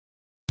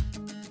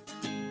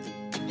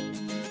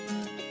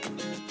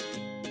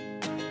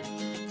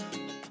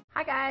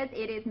Hi guys,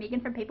 it is Megan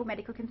from People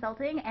Medical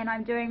Consulting, and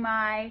I'm doing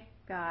my,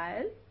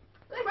 guys,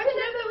 Question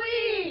of the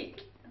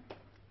week!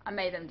 I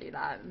made them do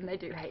that, and they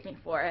do hate me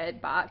for it,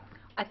 but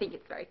I think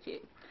it's very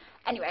cute.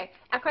 Anyway,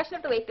 our question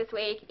of the week this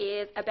week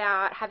is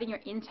about having your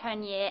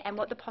intern year and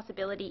what the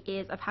possibility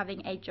is of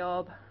having a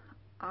job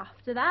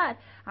after that,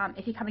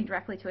 if you're coming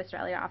directly to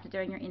Australia after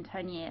doing your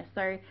intern year.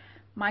 So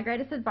my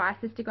greatest advice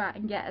is to go out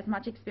and get as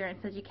much experience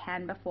as you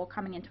can before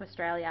coming into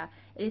Australia.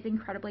 It is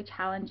incredibly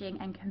challenging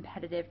and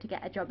competitive to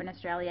get a job in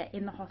Australia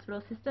in the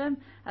hospital system,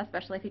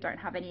 especially if you don't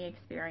have any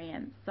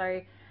experience. So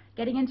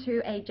getting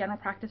into a general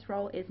practice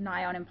role is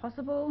nigh on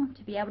impossible.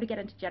 To be able to get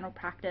into general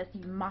practice,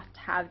 you must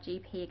have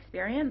GP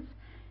experience.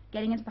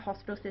 Getting into the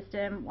hospital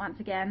system, once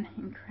again,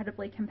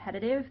 incredibly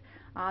competitive.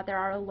 There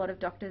are a lot of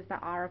doctors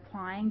that are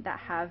applying that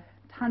have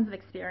tons of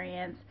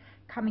experience,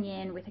 coming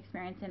in with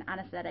experience in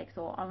anaesthetics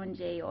or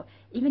O&G or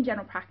even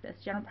general practice.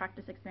 General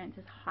practice experience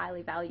is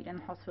highly valued in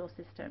the hospital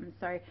system.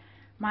 So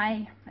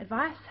my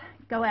advice,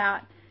 go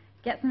out,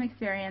 get some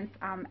experience,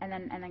 and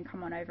then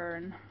come on over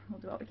and we'll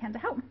do what we can to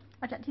help.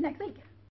 I'll chat to you next week.